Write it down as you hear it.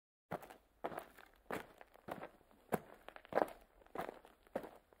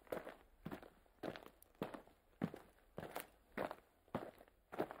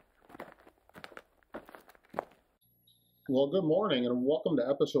Well, good morning and welcome to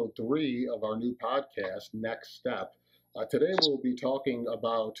episode 3 of our new podcast, Next Step. Today we'll be talking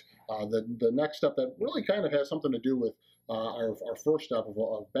about the next step that really kind of has something to do with our first step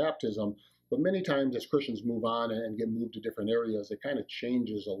of baptism. But many times as Christians move on and get moved to different areas, it kind of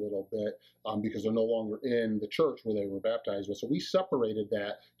changes a little bit because they're no longer in the church where they were baptized with. So we separated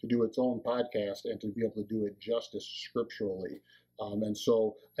that to do its own podcast and to be able to do it justice scripturally. And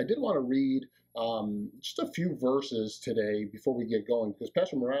so I did want to read just a few verses today before we get going, because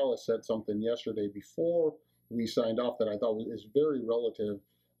Pastor Morales said something yesterday before we signed off that I thought is very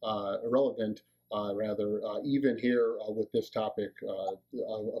relevant, even here with this topic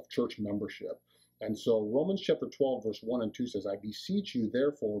of church membership. And so Romans chapter 12, verse 1 and 2 says, I beseech you,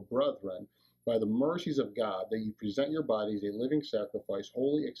 therefore, brethren, by the mercies of God, that you present your bodies a living sacrifice,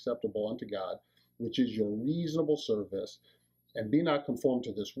 wholly acceptable unto God, which is your reasonable service. And be not conformed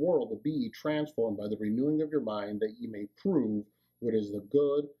to this world, but be ye transformed by the renewing of your mind, that ye may prove what is the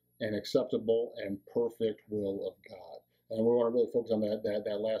good and acceptable and perfect will of God. And we want to really focus on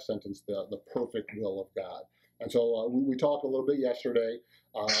that last sentence, the perfect will of God. And so we talked a little bit yesterday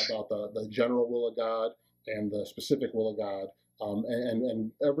about the general will of God and the specific will of God. And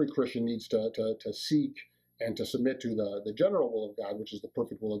every Christian needs to seek and to submit to the general will of God, which is the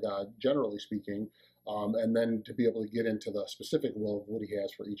perfect will of God, generally speaking. And then to be able to get into the specific will of what he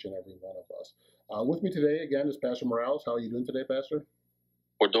has for each and every one of us. With me today, again, is Pastor Morales. How are you doing today, Pastor?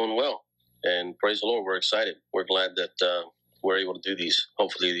 We're doing well, and praise the Lord. We're excited. We're glad that we're able to do these.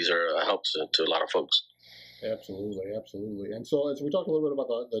 Hopefully, these are a help to a lot of folks. Absolutely, absolutely. And so, as we talked a little bit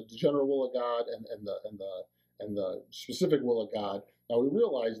about the general will of God and the specific will of God, now we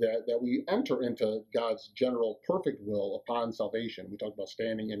realize that we enter into God's general perfect will upon salvation. We talked about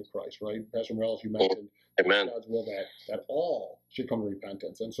standing in Christ, right? Pastor Morales, you mentioned Amen. God's will that all should come to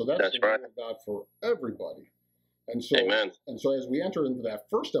repentance. And so that's the right. will of God for everybody. And so, Amen. And so as we enter into that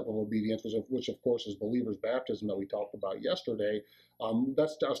first step of obedience, which of course is believers' baptism that we talked about yesterday,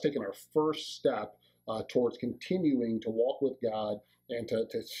 that's us taking our first step towards continuing to walk with God and to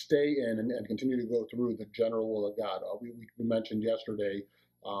stay in and continue to go through the general will of God. We mentioned yesterday,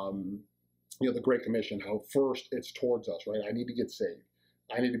 the Great Commission, how first it's towards us, right? I need to get saved.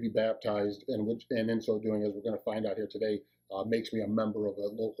 I need to be baptized, and in so doing, as we're going to find out here today, makes me a member of a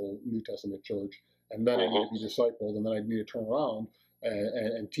local New Testament church. And then I need to be discipled, and then I need to turn around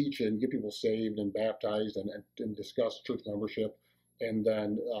and teach and get people saved and baptized and discuss church membership, and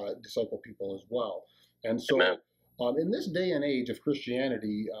then disciple people as well. And so in this day and age of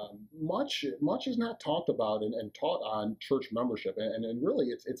Christianity, much is not talked about and taught on church membership. And really,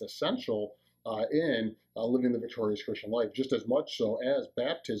 it's essential in living the victorious Christian life, just as much so as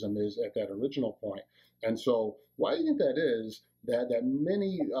baptism is at that original point. And so why do you think that is, that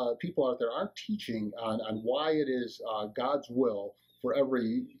many people out there aren't teaching on why it is God's will for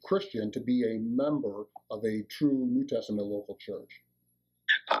every Christian to be a member of a true New Testament local church?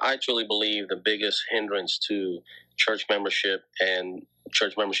 I truly believe the biggest hindrance to church membership and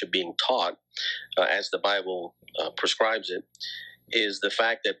church membership being taught, as the Bible prescribes it, is the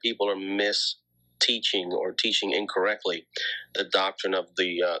fact that people are misteaching or teaching incorrectly the doctrine of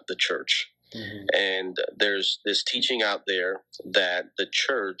the church. Mm-hmm. And there's this teaching out there that the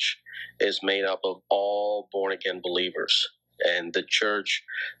church is made up of all born-again believers. And the church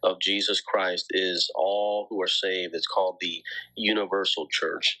of Jesus Christ is all who are saved. It's called the universal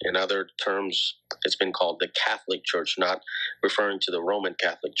church. In other terms, it's been called the Catholic Church, not referring to the Roman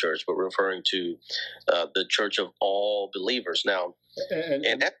Catholic Church, but referring to the church of all believers. Now,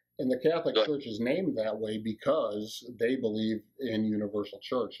 and the Catholic Church is named that way because they believe in universal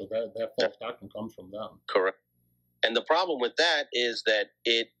church. So that false doctrine comes from them. Correct. And the problem with that is that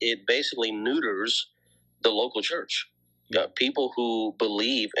it basically neuters the local church. People who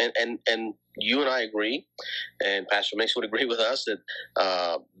believe, and you and I agree, and Pastor Mix would agree with us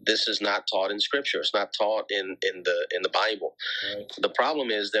that this is not taught in Scripture. It's not taught in the Bible. Right. The problem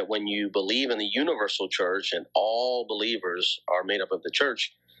is that when you believe in the universal church and all believers are made up of the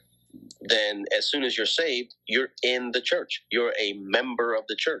church, then as soon as you're saved, you're in the church. You're a member of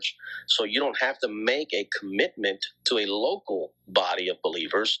the church. So you don't have to make a commitment to a local body of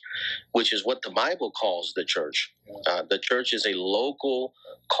believers, which is what the Bible calls the church. The church is a local,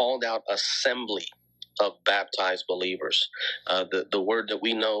 called out assembly of baptized believers. The word that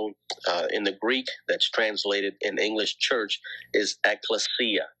we know in the Greek that's translated in English church is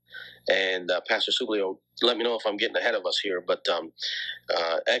ecclesia. And Pastor Suglio, let me know if I'm getting ahead of us here, but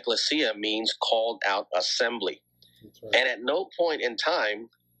ecclesia means called out assembly. Right. And at no point in time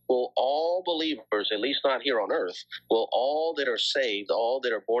will all believers, at least not here on earth, will all that are saved, all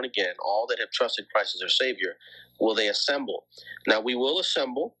that are born again, all that have trusted Christ as their Savior, will they assemble? Now, we will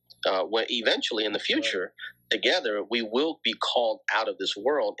assemble when eventually in the future, together, we will be called out of this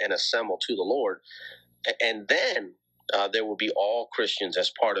world and assemble to the Lord. And then there will be all Christians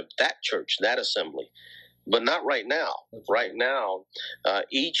as part of that church, that assembly. But not right now. Right now,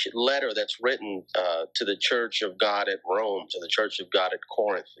 each letter that's written to the Church of God at Rome, to the Church of God at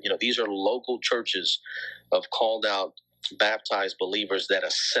Corinth, these are local churches of called out, baptized believers that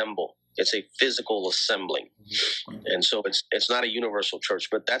assemble. It's a physical assembling. And so it's not a universal church,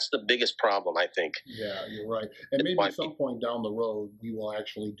 but that's the biggest problem, I think. Yeah, you're right. And maybe at some point down the road, we will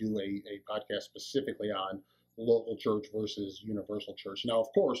actually do a podcast specifically on local church versus universal church. Now, of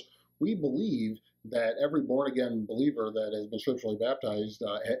course, we believe that every born-again believer that has been scripturally baptized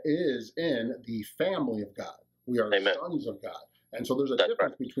is in the family of God. We are Amen. Sons of God. And so there's a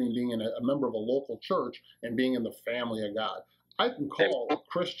difference between being a member of a local church and being in the family of God. I can call a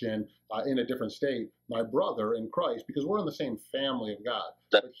Christian in a different state my brother in Christ because we're in the same family of God.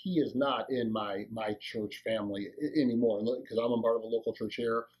 But he is not in my church family anymore because I'm a part of a local church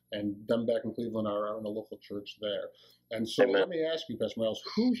here, and them back in Cleveland are in a local church there. And so Let me ask you, Pastor Miles,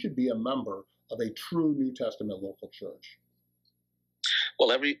 who should be a member of a true New Testament local church?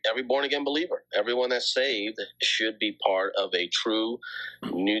 Well, every born again believer, everyone that's saved, should be part of a true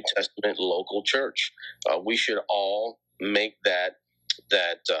New Testament local church. We should all make that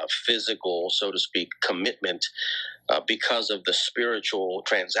physical, so to speak, commitment because of the spiritual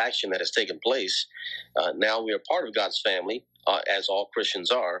transaction that has taken place. Now we are part of God's family, as all Christians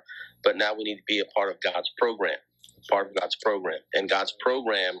are, but now we need to be a part of God's program. Part of God's program. And God's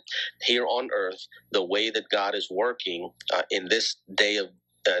program here on earth, the way that God is working in this day of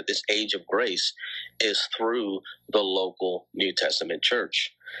this age of grace, is through the local New Testament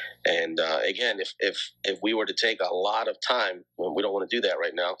church. And again, if we were to take a lot of time, well, we don't want to do that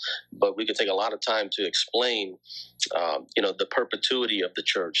right now, but we could take a lot of time to explain, the perpetuity of the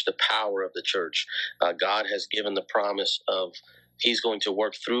church, the power of the church. God has given the promise of He's going to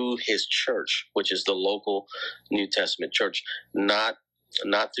work through His church, which is the local New Testament church, not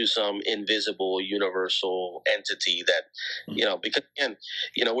through some invisible universal entity that, because again,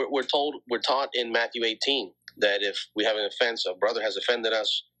 we're taught in Matthew 18 that if we have an offense, a brother has offended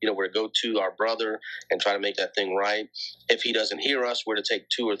us, we're to go to our brother and try to make that thing right. If he doesn't hear us, we're to take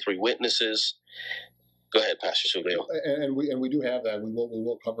 2 or 3 witnesses. Go ahead, Pastor Suglio. And we do have that. We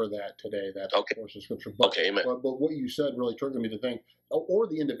will cover that today. That portion of scripture. But, okay, amen. But what you said really triggered me to think, or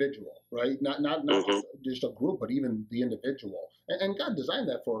the individual, right? Not just a group, but even the individual. And God designed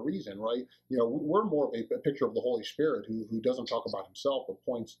that for a reason, right? We're more of a picture of the Holy Spirit who doesn't talk about himself but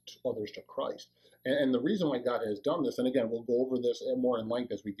points others to Christ. And the reason why God has done this, and again, we'll go over this more in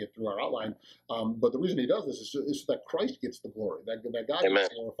length as we get through our outline, but the reason He does this is so that Christ gets the glory, that God Amen.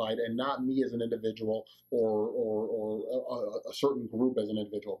 gets glorified, and not me as an individual or a certain group as an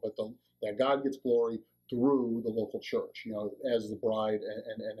individual, but that God gets glory through the local church, as the bride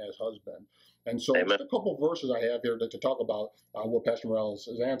and as husband. And so Amen. just a couple of verses I have here to talk about what Pastor Morales'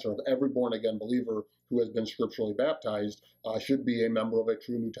 answer of every born-again believer who has been scripturally baptized should be a member of a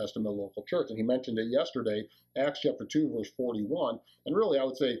true New Testament local church. And he mentioned it yesterday, Acts chapter 2, verse 41. And really, I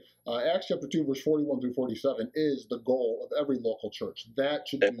would say Acts chapter 2, verse 41 through 47 is the goal of every local church. That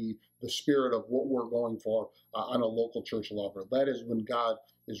should be the spirit of what we're going for on a local church level. That is when God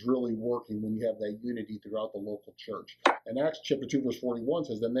is really working, when you have that unity throughout the local church. And Acts chapter 2, verse 41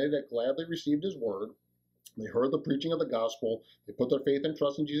 says, "Then they that gladly received His word, they heard the preaching of the gospel, they put their faith and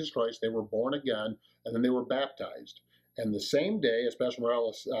trust in Jesus Christ, they were born again, and then they were baptized. And the same day, as Pastor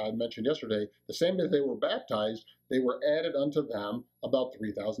Morales mentioned yesterday, the same day they were baptized, they were added unto them about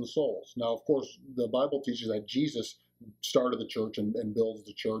 3,000 souls." Now, of course, the Bible teaches that Jesus started the church and builds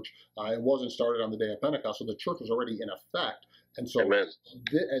the church. It wasn't started on the day of Pentecost, so the church was already in effect. And so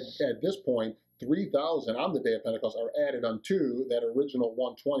at this point, 3,000 on the day of Pentecost are added unto that original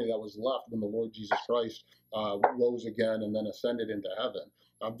 120 that was left when the Lord Jesus Christ rose again and then ascended into heaven.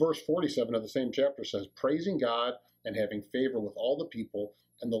 Verse 47 of the same chapter says, "Praising God and having favor with all the people,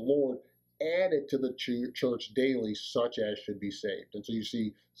 and the Lord added to the church daily such as should be saved." And so you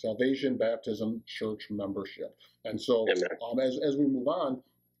see salvation, baptism, church membership. And so as we move on,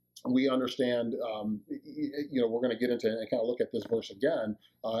 we understand, we're going to get into and kind of look at this verse again,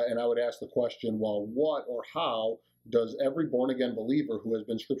 and I would ask the question, well, what or how does every born-again believer who has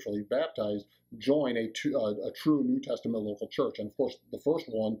been scripturally baptized join a true New Testament local church? And of course, the first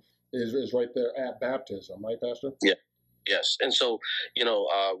one is right there at baptism, right, Pastor? Yeah. Yes, and so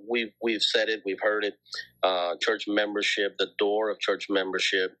we've said it, we've heard it. Church membership, the door of church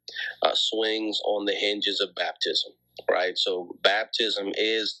membership, swings on the hinges of baptism. Right, so baptism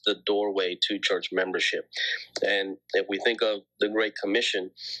is the doorway to church membership. And if we think of the Great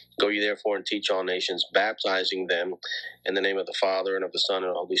Commission, go ye therefore and teach all nations, baptizing them in the name of the Father and of the Son and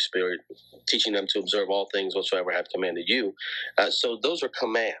of the Holy Spirit, teaching them to observe all things whatsoever I have commanded you. So those are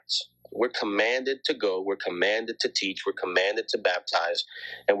commands. We're commanded to go, we're commanded to teach, we're commanded to baptize,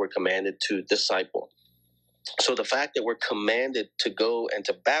 and we're commanded to disciple. So the fact that we're commanded to go and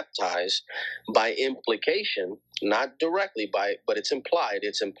to baptize, by implication, not directly but it's implied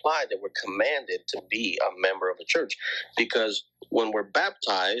that we're commanded to be a member of a church, because when we're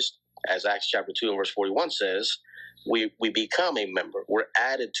baptized, as Acts chapter 2 and verse 41 says, we become a member. We're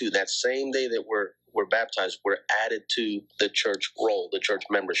added to that same day that we're baptized, we're added to the church roll, the church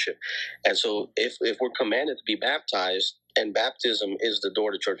membership. And so if we're commanded to be baptized, and baptism is the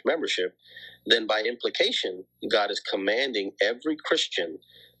door to church membership, then by implication, God is commanding every Christian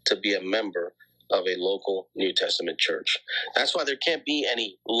to be a member of a local New Testament church. That's why there can't be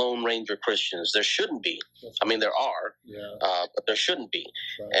any Lone Ranger Christians. There shouldn't be. I mean, there are, but there shouldn't be.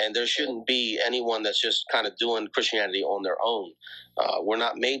 Right. And there shouldn't be anyone that's just kind of doing Christianity on their own. We're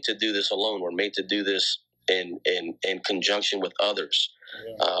not made to do this alone. We're made to do this in conjunction with others.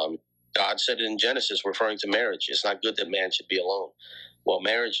 Yeah. God said it in Genesis, referring to marriage. It's not good that man should be alone. Well,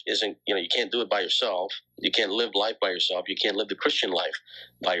 marriage isn't, you can't do it by yourself. You can't live life by yourself. You can't live the Christian life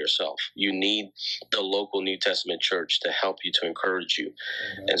by yourself. You need the local New Testament church to help you, to encourage you.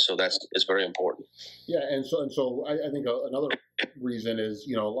 Mm-hmm. And so it's very important. Yeah, and so I think another reason is,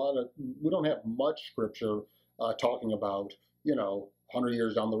 we don't have much scripture talking about, 100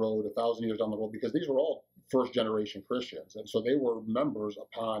 years down the road, 1,000 years down the road, because these were all first generation Christians. And so they were members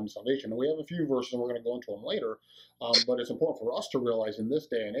upon salvation. And we have a few verses, and we're going to go into them later. But it's important for us to realize in this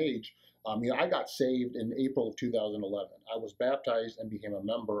day and age, I got saved in April of 2011. I was baptized and became a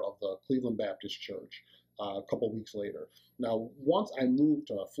member of the Cleveland Baptist Church a couple of weeks later. Now, once I moved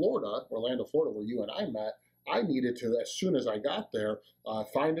to Florida, Orlando, Florida, where you and I met, I needed to, as soon as I got there,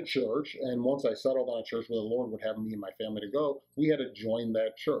 find a church. And once I settled on a church where the Lord would have me and my family to go, we had to join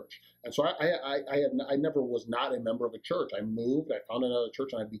that church. And so I never was not a member of a church. I moved, I found another church,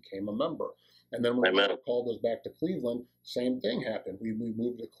 and I became a member. And then when God called us back to Cleveland, same thing happened. We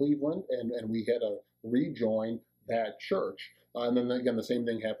moved to Cleveland, and we had to rejoin that church. And then again, the same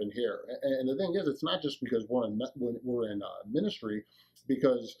thing happened here. And the thing is, it's not just because we're in ministry,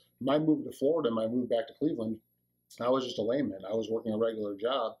 because my move to Florida, my move back to Cleveland, I was just a layman. I was working a regular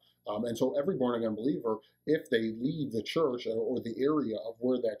job. And so every born-again believer, if they leave the church or the area of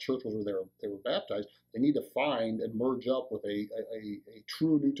where that church was, where they were baptized, they need to find and merge up with a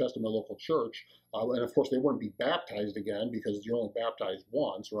true New Testament local church. And of course, they wouldn't be baptized again, because you're only baptized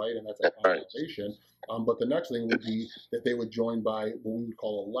once, right? And that's a salvation. But the next thing would be that they would join by what we would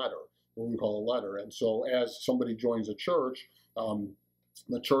call a letter. And so as somebody joins a church,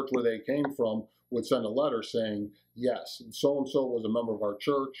 the church where they came from would send a letter saying, yes, so-and-so was a member of our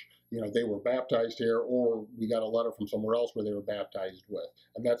church, they were baptized here, or we got a letter from somewhere else where they were baptized with.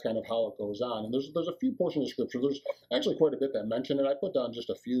 And that's kind of how it goes on. And there's a few portions of Scripture. There's actually quite a bit that mention it. I put down just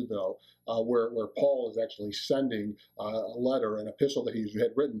a few, though, where Paul is actually sending a letter, an epistle that he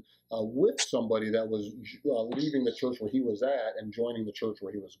had written with somebody that was leaving the church where he was at and joining the church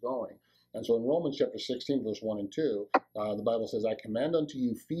where he was going. And so in Romans chapter 16, verse 1 and 2, the Bible says, I command unto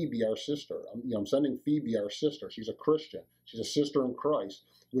you Phoebe, our sister. I'm sending Phoebe, our sister. She's a Christian. She's a sister in Christ,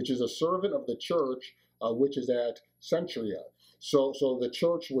 which is a servant of the church, which is at Centuria. So the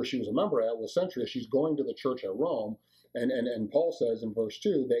church where she was a member at was Centuria. She's going to the church at Rome. And Paul says in verse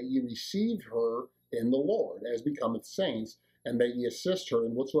 2 that ye receive her in the Lord, as becometh saints, and that ye assist her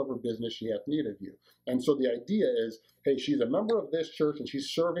in whatsoever business she hath need of you. And so the idea is, hey, she's a member of this church, and she's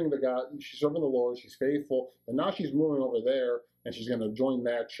serving the God, she's serving the Lord, she's faithful, but now she's moving over there, and she's going to join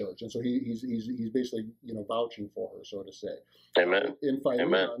that church. And so he's basically vouching for her, so to say. Amen. In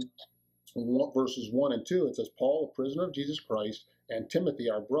Philemon, verses 1 and 2, it says, Paul, a prisoner of Jesus Christ, and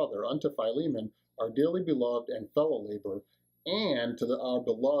Timothy, our brother, unto Philemon, our dearly beloved and fellow laborer, and to our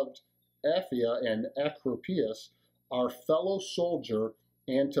beloved Apphia and Acropius, our fellow soldier,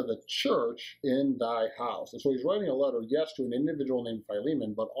 and to the church in thy house. And so he's writing a letter, yes, to an individual named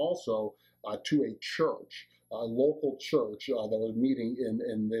Philemon, but also to a church, a local church that was meeting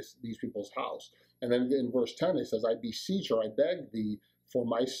in these people's house. And then in verse 10, he says, I beseech her, I beg thee, for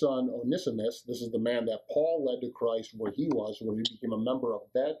my son Onesimus. This is the man that Paul led to Christ where he was, where he became a member of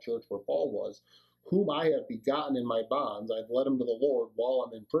that church where Paul was, whom I have begotten in my bonds. I've led him to the Lord while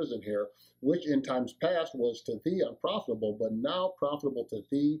I'm in prison here, which in times past was to thee unprofitable, but now profitable to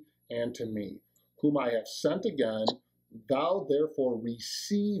thee and to me, whom I have sent again. Thou therefore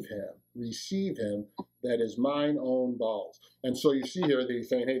receive him that is mine own bowels. And so you see here that he's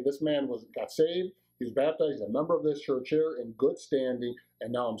saying, hey, this man got saved, he was baptized, he's a member of this church here in good standing,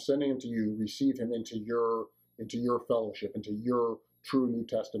 and now I'm sending him to you. Receive him into your fellowship, into your true New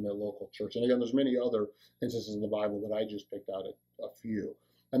Testament local church. And again, there's many other instances in the Bible, but I just picked out a few.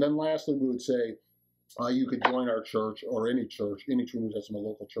 And then lastly, we would say you could join our church or any true New Testament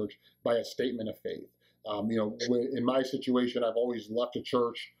local church by a statement of faith. In my situation, I've always left a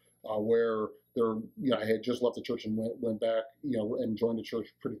church where I had just left the church and went back, and joined the church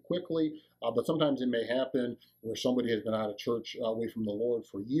pretty quickly. But sometimes it may happen where somebody has been out of church away from the Lord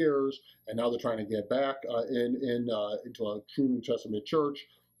for years, and now they're trying to get back into a true New Testament church.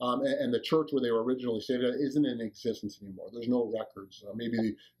 And the church where they were originally saved isn't in existence anymore. There's no records.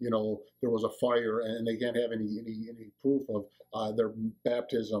 Maybe there was a fire and they can't have any proof of their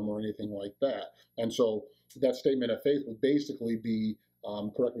baptism or anything like that. And so that statement of faith would basically be,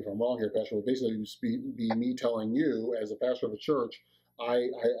 correct me if I'm wrong here, Pastor, would basically be me telling you as a pastor of a church, I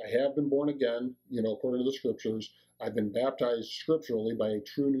have been born again, according to the scriptures. I've been baptized scripturally by a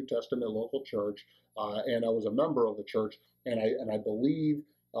true New Testament local church, and I was a member of the church, and I believe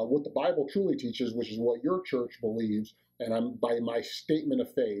what the Bible truly teaches, which is what your church believes, and I'm by my statement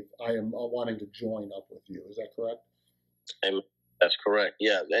of faith, I am wanting to join up with you. Is that correct? Amen. That's correct.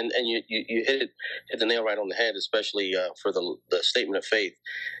 Yeah, and you hit the nail right on the head, especially for the statement of faith.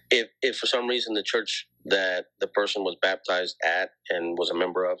 If for some reason the church that the person was baptized at and was a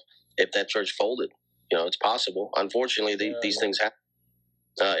member of, if that church folded, it's possible. Unfortunately, these things happen.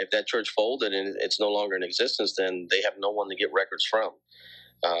 If that church folded and it's no longer in existence, then they have no one to get records from.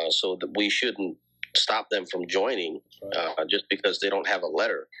 So that we shouldn't stop them from joining just because they don't have a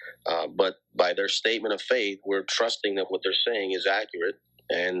letter. But by their statement of faith, we're trusting that what they're saying is accurate,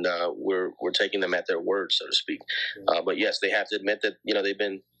 and we're taking them at their word, so to speak. But yes, they have to admit that they've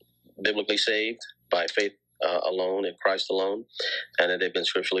been biblically saved by faith alone in Christ alone, and that they've been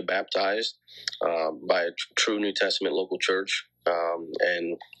scripturally baptized by a true New Testament local church.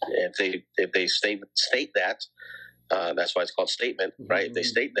 And if they state that. That's why it's called statement, right? If they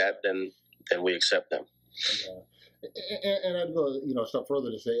state that, then we accept them. And I'd go, a step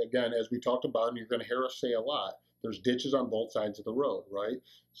further to say, again, as we talked about, and you're going to hear us say a lot, there's ditches on both sides of the road, right?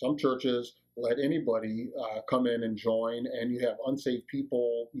 Some churches let anybody come in and join, and you have unsaved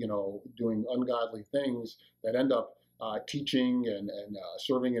people, doing ungodly things that end up teaching and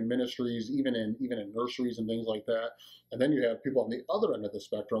serving in ministries, even in nurseries and things like that. And then you have people on the other end of the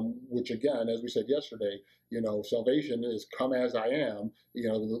spectrum, which again, as we said yesterday, salvation is come as I am. And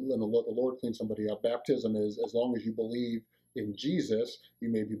the Lord cleans somebody up. Baptism is as long as you believe in Jesus, you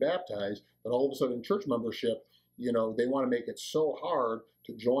may be baptized. But all of a sudden, church membership, they want to make it so hard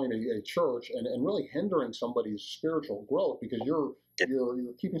to join a church and really hindering somebody's spiritual growth because you're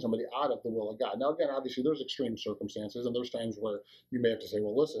keeping somebody out of the will of God. Now, again, obviously, there's extreme circumstances, and there's times where you may have to say,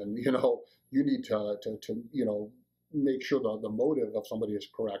 well, listen, you need to make sure the motive of somebody is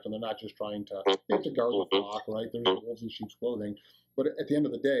correct, and they're not just trying to guard the flock, right? There's wolves in sheep's clothing. But at the end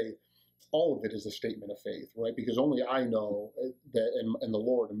of the day, all of it is a statement of faith, right? Because only I know that, and the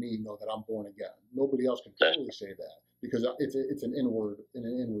Lord and me know that I'm born again. Nobody else can truly say that because it's an inward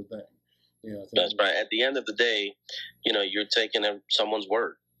thing. That's right. At the end of the day, you're taking someone's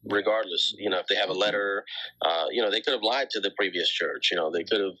word, regardless. If they have a letter, they could have lied to the previous church. They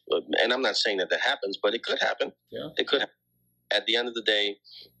could have, and I'm not saying that happens, but it could happen. Yeah. It could happen. At the end of the day,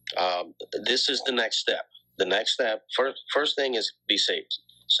 this is the next step. The next step, first thing is be saved.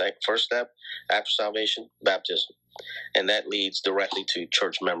 First step after salvation, baptism. And that leads directly to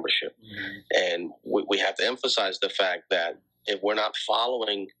church membership. And we have to emphasize the fact that if we're not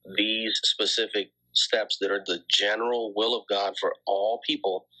following these specific steps that are the general will of God for all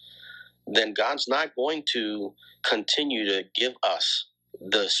people, then God's not going to continue to give us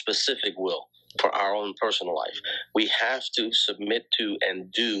the specific will for our own personal life. We have to submit to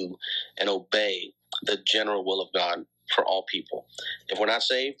and do and obey the general will of God for all people. If we're not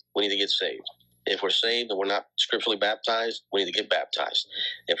saved, we need to get saved. If we're saved and we're not scripturally baptized, we need to get baptized.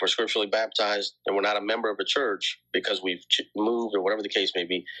 If we're scripturally baptized and we're not a member of a church because we've moved or whatever the case may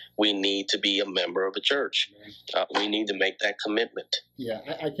be, we need to be a member of a church. We need to make that commitment. Yeah,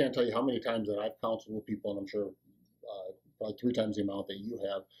 I can't tell you how many times that I've counseled with people, and I'm sure probably 3 times the amount that you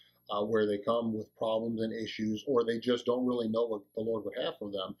have, where they come with problems and issues, or they just don't really know what the Lord would have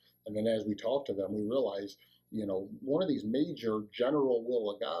for them. And then as we talk to them, we realize, one of these major general will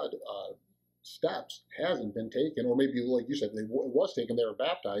of God steps hasn't been taken, or maybe like you said, it was taken, they were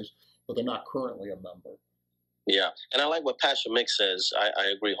baptized, but they're not currently a member. Yeah, and I like what Pastor Mick says. I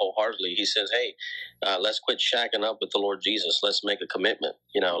agree wholeheartedly. He says, "Hey, let's quit shacking up with the Lord Jesus. Let's make a commitment.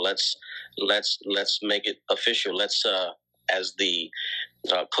 Let's make it official. Let's, as the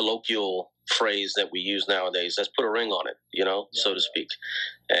colloquial phrase that we use nowadays, let's put a ring on it. So to speak,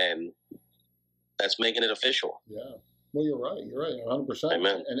 and that's making it official." Yeah. Well, you're right. You're right. 100%.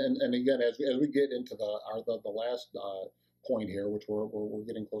 Amen. And again, as we get into the last point here, which we're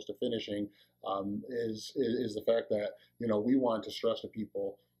getting close to finishing, is the fact that we want to stress to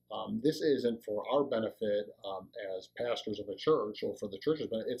people, this isn't for our benefit as pastors of a church or for the church's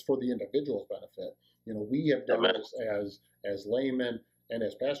benefit. It's for the individual's benefit. We have done Amen. this as laymen. And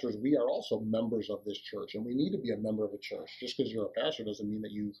as pastors, we are also members of this church, and we need to be a member of a church. Just because you're a pastor doesn't mean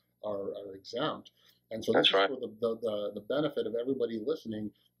that you are exempt. And so this is right. for the benefit of everybody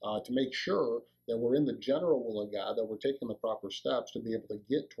listening, to make sure that we're in the general will of God, that we're taking the proper steps to be able to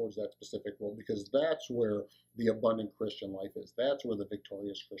get towards that specific will, because that's where the abundant Christian life is. That's where the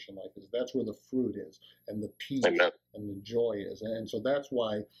victorious Christian life is. That's where the fruit is, and the peace Amen. and the joy is. And so that's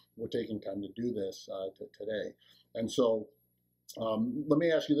why we're taking time to do this today. And so let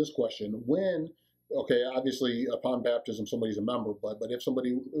me ask you this question. Okay, obviously upon baptism somebody's a member, but if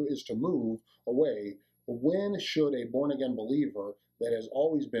somebody is to move away, when should a born again believer that has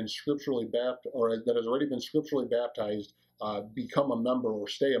always been scripturally baptized, or that has already been scripturally baptized, become a member or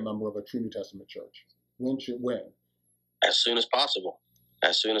stay a member of a true New Testament church? When? As soon as possible.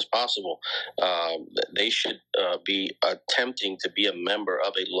 As soon as possible. They should be attempting to be a member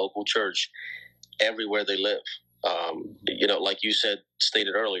of a local church everywhere they live. Like you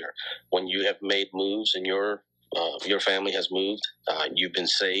stated earlier, when you have made moves and your family has moved, you've been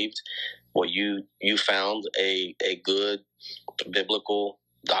saved. Well, you found a good biblical,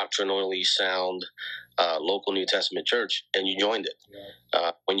 doctrinally sound local New Testament church, and you joined it.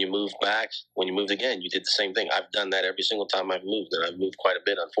 Yeah. When you moved again, you did the same thing. I've done that every single time I've moved, and I've moved quite a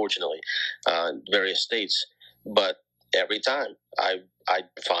bit, unfortunately, various states. But every time I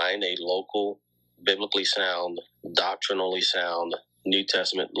find a local, biblically sound, doctrinally sound New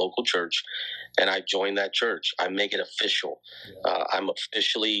Testament local church, and I join that church. I make it official. Yeah. I'm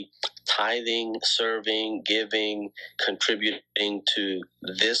officially tithing, serving, giving, contributing to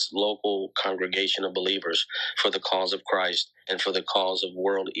this local congregation of believers for the cause of Christ and for the cause of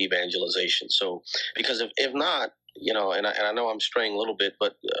world evangelization. So, because if not, and I know I'm straying a little bit,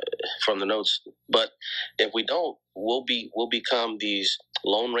 but from the notes, but if we don't, we'll become these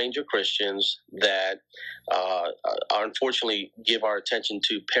Lone Ranger Christians that unfortunately give our attention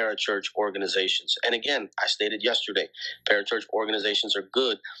to parachurch organizations. And again, I stated yesterday, parachurch organizations are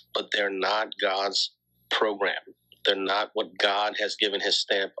good, but they're not God's program. They're not what God has given his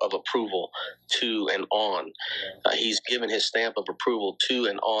stamp of approval to and on. He's given his stamp of approval to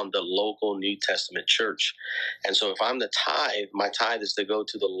and on the local New Testament church. And so if I'm the tithe, my tithe is to go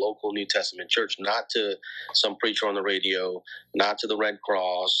to the local New Testament church, not to some preacher on the radio, not to the Red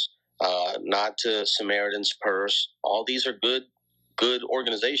Cross, not to Samaritan's Purse. All these are good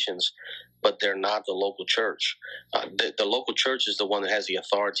organizations, but they're not the local church. The local church is the one that has the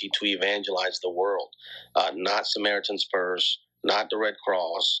authority to evangelize the world, not Samaritan's Purse, not the Red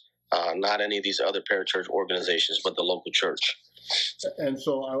Cross, not any of these other parachurch organizations, but the local church. And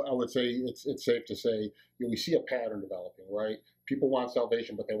so I would say it's safe to say we see a pattern developing, right? People want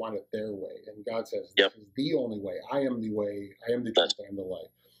salvation, but they want it their way. And God says, this is the only way. I am the way. I am the truth. I am the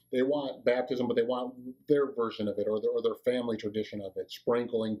life. They want baptism, but they want their version of it, or their family tradition of it,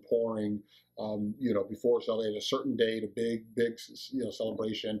 sprinkling, pouring, before salvation, a certain date, a big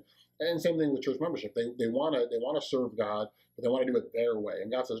celebration. And same thing with church membership. They want to serve God, but they want to do it their way. And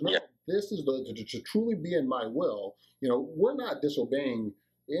God says, no, this is to truly be in my will. We're not disobeying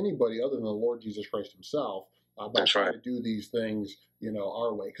anybody other than the Lord Jesus Christ himself by trying to do these things,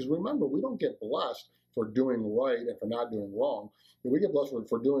 our way. Because remember, we don't get blessed for doing right and for not doing wrong. We get blessed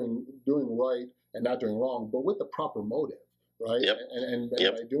for doing right and not doing wrong, but with the proper motive, right? And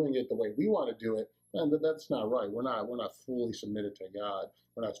by doing it the way we want to do it, man, that's not right. We're not fully submitted to God.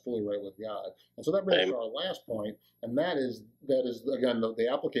 We're not fully right with God. And so that brings us to our last point, and that is again the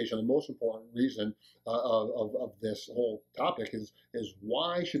application. The most important reason of this whole topic is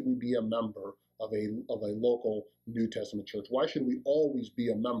why should we be a member of a local New Testament church? Why should we always be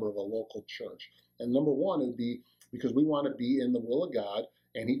a member of a local church? And number one would be because we want to be in the will of God,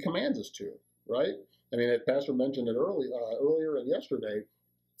 and He commands us to, right? I mean, as Pastor mentioned it earlier and yesterday,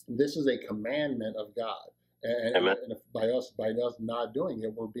 this is a commandment of God, and by us not doing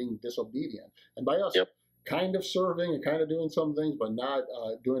it, we're being disobedient. And by us kind of serving and kind of doing some things, but not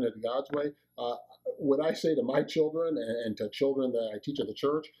doing it God's way. What I say to my children and to children that I teach at the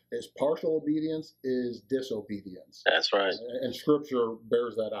church is partial obedience is disobedience. That's right. And Scripture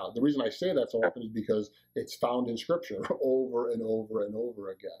bears that out. The reason I say that so often is because it's found in Scripture over and over and over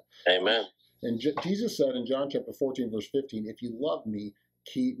again. Amen. And Jesus said in John chapter 14, verse 15, if you love me,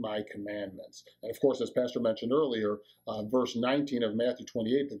 keep my commandments. And of course, as Pastor mentioned earlier, verse 19 of Matthew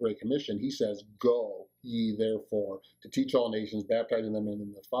 28, the Great Commission, he says, go ye therefore to teach all nations, baptizing them in the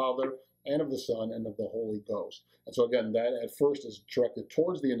name of the Father and of the Son and of the Holy Ghost. And so again, that at first is directed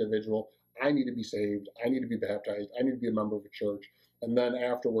towards the individual. I need to be saved. I need to be baptized. I need to be a member of a church. And then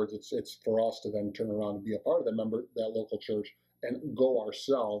afterwards, it's for us to then turn around and be a part of that local church and go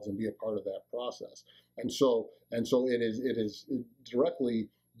ourselves and be a part of that process. And so it is directly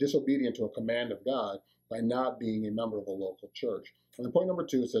disobedient to a command of God by not being a member of a local church. And the point number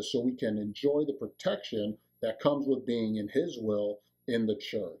 2, it says, so we can enjoy the protection that comes with being in His will in the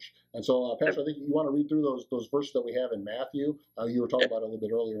church. And so, Pastor, I think you want to read through those verses that we have in Matthew. You were talking about it a little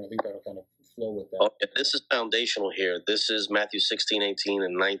bit earlier, and I think that'll kind of flow with that. Oh, yeah, this is foundational here. This is Matthew 16, 18,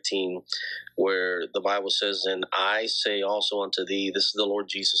 and 19, where the Bible says, and I say also unto thee, this is the Lord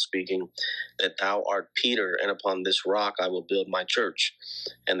Jesus speaking, that thou art Peter, and upon this rock I will build my church,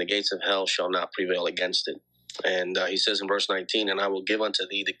 and the gates of hell shall not prevail against it. And he says in verse 19, and I will give unto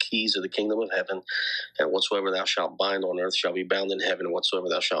thee the keys of the kingdom of heaven, and whatsoever thou shalt bind on earth shall be bound in heaven, and whatsoever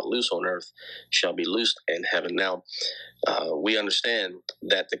thou shalt loose on earth shall be loosed in heaven. Now, we understand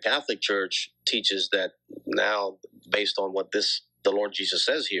that the Catholic Church teaches that now, based on what the Lord Jesus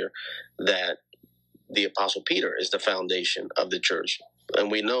says here, that the Apostle Peter is the foundation of the church. And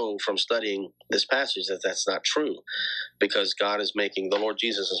we know from studying this passage that that's not true, because the Lord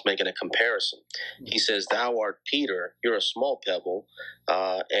Jesus is making a comparison. He says, thou art Peter, you're a small pebble,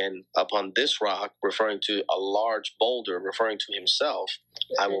 and upon this rock, referring to a large boulder, referring to himself,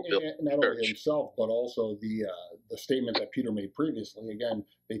 I will build and not only himself, but also the statement that Peter made previously. Again,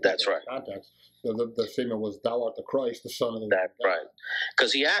 that's right. Context. The statement was, thou art the Christ, the Son of the living God. That's right.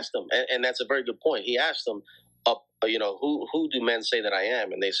 Because he asked them, and that's a very good point. He asked them, who do men say that I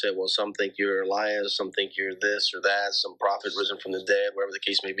am? And they said, well, some think you're Elias, some think you're this or that, some prophet risen from the dead, wherever the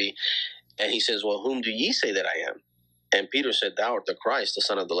case may be. And he says, well, whom do ye say that I am? And Peter said, thou art the Christ, the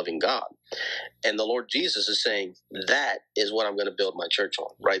Son of the living God. And the Lord Jesus is saying, that is what I'm going to build my church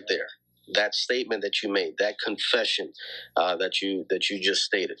on, right there. That statement that you made, that confession that you just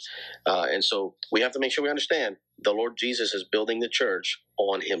stated. And so we have to make sure we understand the Lord Jesus is building the church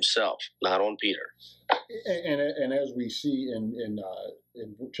on himself, not on Peter. And as we see in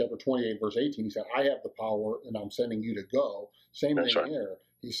chapter 28, verse 18, he said, I have the power and I'm sending you to go. Same That's thing right. here.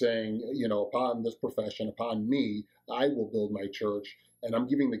 He's saying, upon this profession, upon me, I will build my church, and I'm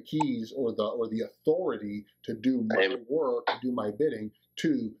giving the keys or the authority to do my work, to do my bidding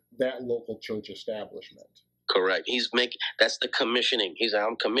to that local church establishment. Correct. That's the commissioning.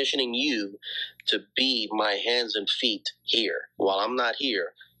 I'm commissioning you to be my hands and feet here. While I'm not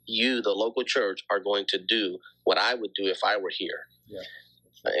here, you, the local church, are going to do what I would do if I were here. Yeah.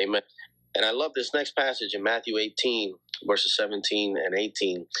 Right. Amen. And I love this next passage in Matthew 18, verses 17 and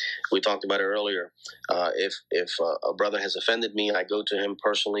 18. We talked about it earlier. If a brother has offended me, I go to him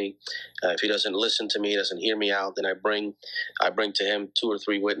personally. If he doesn't listen to me, doesn't hear me out, then I bring to him 2 or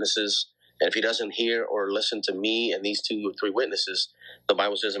 3 witnesses. And if he doesn't hear or listen to me and these 2 or 3 witnesses, the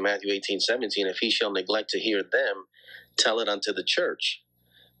Bible says in Matthew 18, 17, if he shall neglect to hear them, tell it unto the church.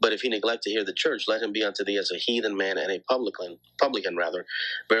 But if he neglect to hear the church, let him be unto thee as a heathen man and a publican.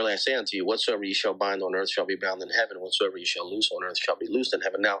 Verily I say unto you, whatsoever ye shall bind on earth shall be bound in heaven, whatsoever ye shall loose on earth shall be loosed in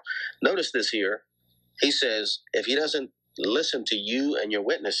heaven. Now, notice this here. He says, if he doesn't listen to you and your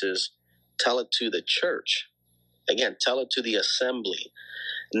witnesses, tell it to the church. Again, tell it to the assembly.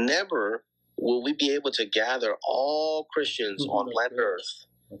 Never will we be able to gather all Christians on planet Earth,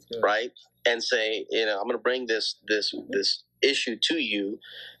 right? And say, I'm going to bring this issue to you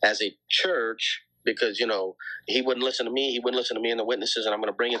as a church, because he wouldn't listen to me, and the witnesses, and I'm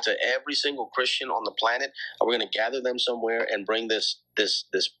going to bring it to every single Christian on the planet. Are we going to gather them somewhere and bring this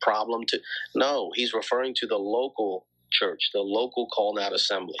problem to? No, he's referring to the local church, the local called out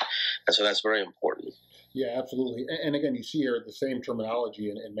assembly, and so that's very important. Yeah, absolutely. And again, you see here the same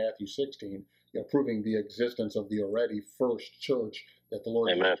terminology in Matthew 16, proving the existence of the already first church that the Lord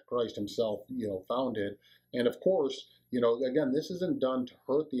Jesus Christ himself, founded. And of course, again, this isn't done to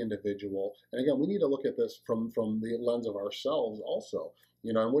hurt the individual. And again, we need to look at this from the lens of ourselves also.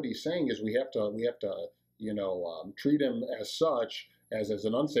 And what he's saying is we have to treat him as such, as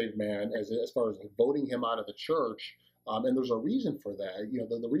an unsaved man, as far as voting him out of the church. And there's a reason for that.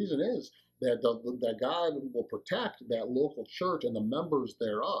 The reason is that God will protect that local church and the members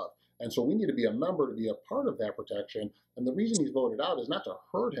thereof. And so we need to be a member to be a part of that protection. And the reason he's voted out is not to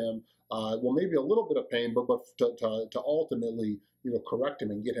hurt him, well, maybe a little bit of pain, but to ultimately correct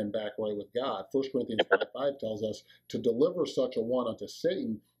him and get him back right with God. 1 Corinthians 5:5 tells us to deliver such a one unto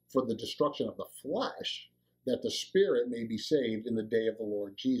Satan for the destruction of the flesh, that the spirit may be saved in the day of the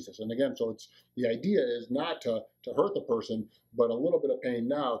Lord Jesus. And again, so the idea is not to hurt the person, but a little bit of pain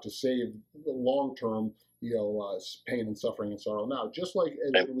now to save the long-term, pain and suffering and sorrow now. Just like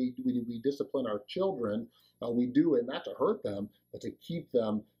as we discipline our children, we do it not to hurt them, but to keep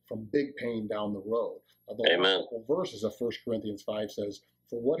them from big pain down the road. The last couple verses of 1 Corinthians 5 says,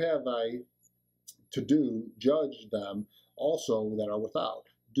 "For what have I to do? Judge them also that are without.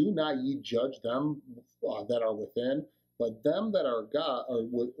 Do not ye judge them that are within, but them that are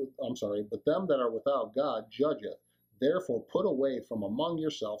but them that are without God judgeth. Therefore put away from among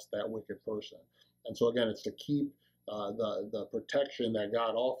yourselves that wicked person." And so again, it's to keep the protection that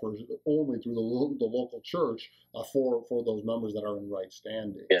God offers only through the local church for those members that are in right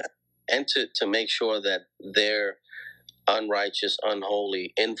standing. Yeah, and to make sure that their unrighteous,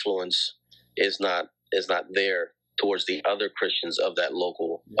 unholy influence is not there towards the other Christians of that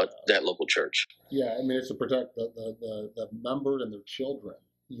local church. Yeah, I mean, it's to protect the members and their children,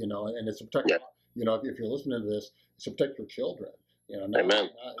 and it's to protect, if you're listening to this, it's to protect your children, it's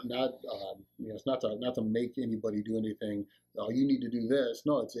not to make anybody do anything. Oh, you need to do this.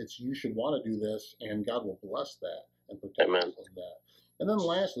 No, it's you should want to do this, and God will bless that and protect us from that. And then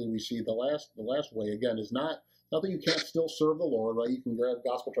lastly, we see the last way again is not that you can't still serve the Lord, right? You can grab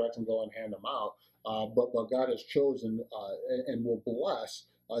gospel tracts and go and hand them out. But God has chosen and will bless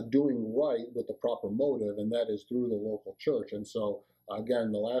doing right with the proper motive, and that is through the local church. And so,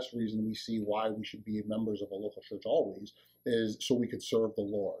 again, the last reason we see why we should be members of a local church always is so we could serve the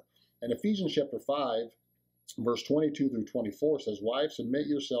Lord. And Ephesians chapter 5, verse 22 through 24 says, "Wives, submit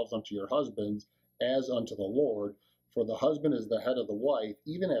yourselves unto your husbands as unto the Lord, for the husband is the head of the wife,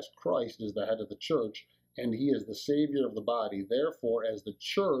 even as Christ is the head of the church, and he is the Savior of the body. Therefore, as the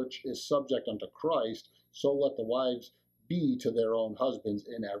church is subject unto Christ, so let the wives be to their own husbands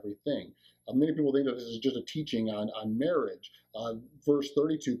in everything." Many people think that this is just a teaching on marriage. Verse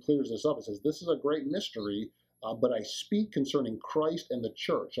 32 clears this up. It says, "This is a great mystery, but I speak concerning Christ and the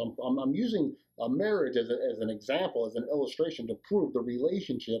church." So I'm using marriage as an example, as an illustration to prove the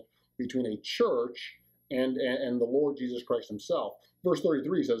relationship between a church and the Lord Jesus Christ himself. Verse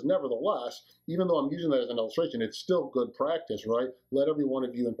 33 says, "Nevertheless, even though I'm using that as an illustration, it's still good practice, right? Let every one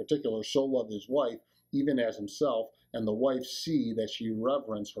of you in particular so love his wife, even as himself, and the wife see that she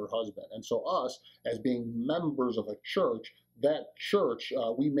reverence her husband." And so us, as being members of a church, that church,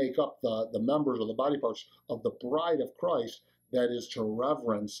 we make up the members or the body parts of the bride of Christ that is to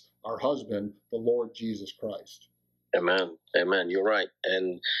reverence our husband, the Lord Jesus Christ. Amen. Amen. You're right.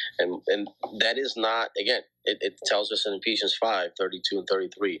 And that is not, again, it tells us in Ephesians 5:32 and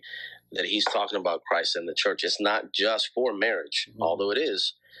 33 that he's talking about Christ and the church. It's not just for marriage, although it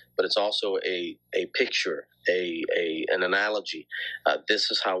is, but it's also a picture, an analogy.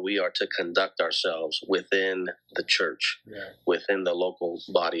 This is how we are to conduct ourselves within the church, within the local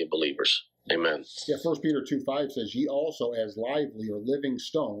body of believers. Amen. Yeah, 1 Peter 2:5 says, "Ye also as lively or living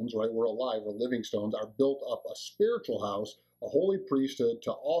stones," right? We're alive, we're living stones, "are built up a spiritual house, a holy priesthood,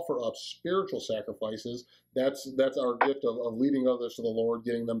 to offer up spiritual sacrifices." That's our gift of leading others to the Lord,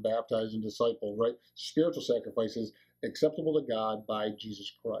 getting them baptized and discipled, right? Spiritual sacrifices acceptable to God by Jesus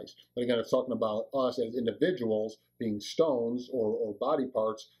Christ. But again, it's talking about us as individuals being stones or body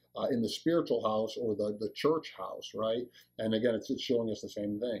parts in the spiritual house or the church house, right? And again, it's showing us the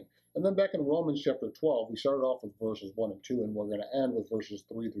same thing. And then back in Romans chapter 12, we started off with verses 1 and 2, and we're going to end with verses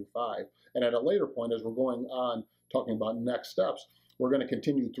 3 through 5. And at a later point, as we're going on talking about next steps, we're going to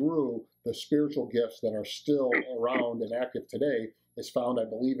continue through the spiritual gifts that are still around and active today. Is found, I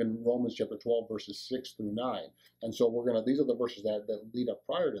believe, in Romans chapter 12, verses 6 through 9. And so these are the verses that lead up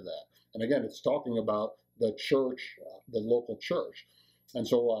prior to that. And again, it's talking about the church, the local church. And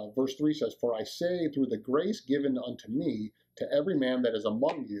so verse 3 says, "For I say through the grace given unto me, to every man that is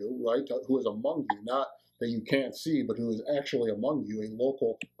among you," right, who is among you, not that you can't see, but who is actually among you, a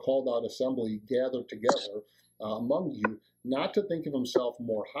local called out assembly gathered together among you, "not to think of himself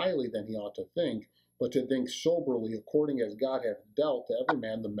more highly than he ought to think, but to think soberly, according as God hath dealt to every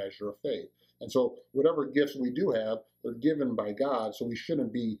man the measure of faith." And so whatever gifts we do have, they're given by God, so we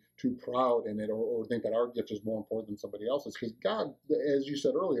shouldn't be too proud in it or think that our gift is more important than somebody else's. Because God, as you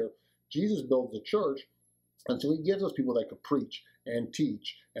said earlier, Jesus builds the church, and so he gives us people that could preach and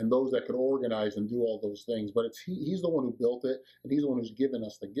teach, and those that could organize and do all those things. But he's the one who built it, and he's the one who's given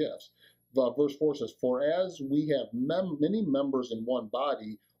us the gifts. Verse 4 says, "For as we have many members in one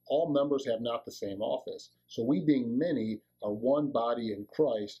body, all members have not the same office. So we, being many, are one body in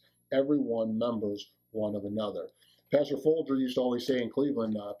Christ, every one members one of another." Pastor Folger used to always say in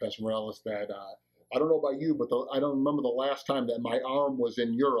Cleveland, Pastor Morales, that I don't know about you, but I don't remember the last time that my arm was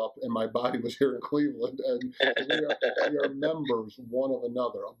in Europe and my body was here in Cleveland. And we are members one of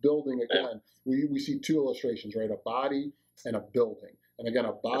another. A building, again, we see two illustrations, right? A body and a building. And again,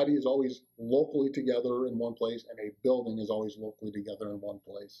 a body is always locally together in one place, and a building is always locally together in one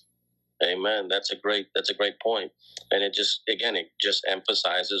place. Amen. That's a great point. And it just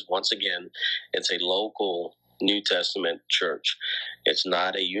emphasizes once again, it's a local New Testament church. It's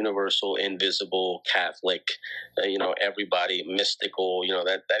not a universal, invisible Catholic, everybody mystical.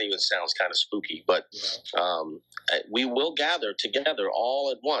 That even sounds kind of spooky. But we will gather together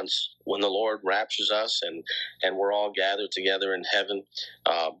all at once when the Lord raptures us, and we're all gathered together in heaven.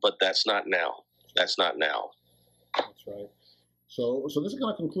 But that's not now. That's not now. That's right. So this is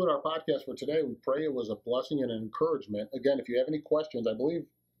going to conclude our podcast for today. We pray it was a blessing and an encouragement. Again, if you have any questions, I believe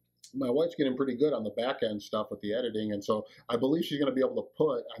my wife's getting pretty good on the back end stuff with the editing, and so I believe she's going to be able to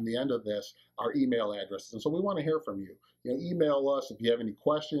put on the end of this our email addresses. And so we want to hear from you. Email us if you have any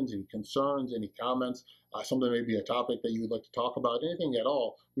questions, any concerns, any comments, something maybe a topic that you would like to talk about, anything at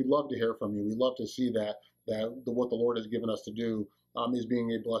all. We'd love to hear from you. We'd love to see that what the Lord has given us to do is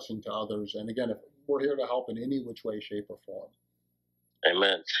being a blessing to others. And again, if we're here to help in any which way, shape, or form.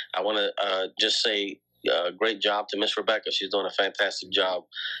 Amen. I want to just say great job to Miss Rebecca. She's doing a fantastic job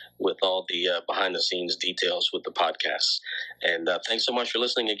with all the behind the scenes details with the podcast. And thanks so much for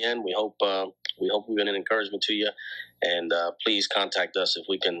listening again. We hope we've been an encouragement to you. And please contact us if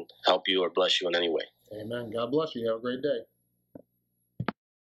we can help you or bless you in any way. Amen. God bless you. Have a great day.